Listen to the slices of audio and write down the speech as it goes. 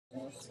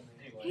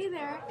Hey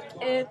there,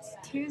 it's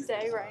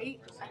Tuesday, right?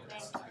 I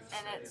think,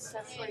 and it's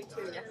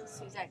 7:42. Yes, it's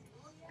Tuesday.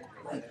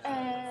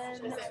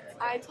 And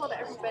I told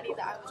everybody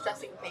that I was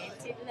dressing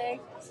fancy today,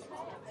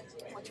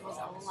 which was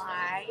a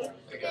lie,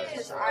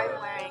 because I'm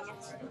wearing an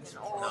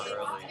old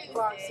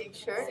long sleeve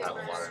shirt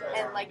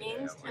and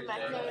leggings, and my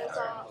hair is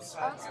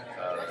all up,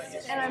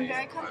 and I'm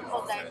very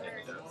comfortable today,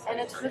 and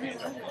it's really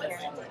windy here.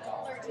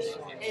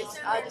 It's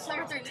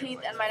December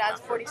 13th, and my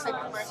dad's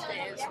 42nd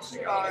birthday is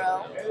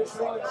tomorrow.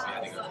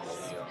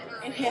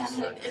 And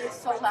it is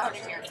so loud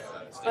in here.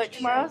 But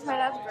tomorrow's my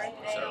dad's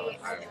birthday,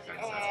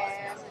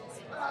 and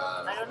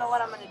I don't know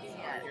what I'm gonna do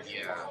yet.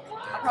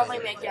 I'll probably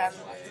make a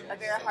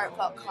very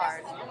heartfelt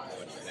card or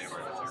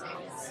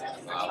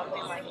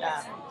something like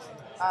that.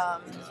 I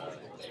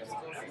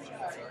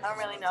don't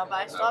really know, but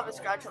I still have a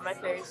scratch on my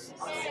face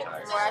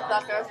where I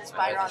thought there was a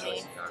spider on me.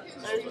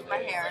 It was with my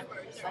hair,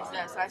 like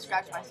this, and I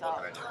scratched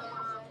myself.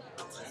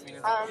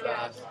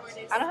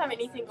 I don't have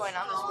anything going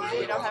on this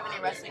week. We don't have any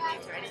wrestling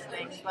meets or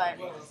anything, but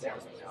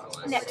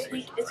next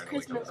week is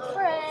Christmas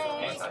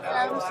break, and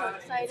I'm so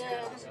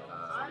excited.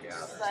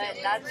 But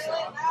that's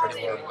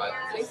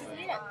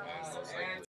basically it.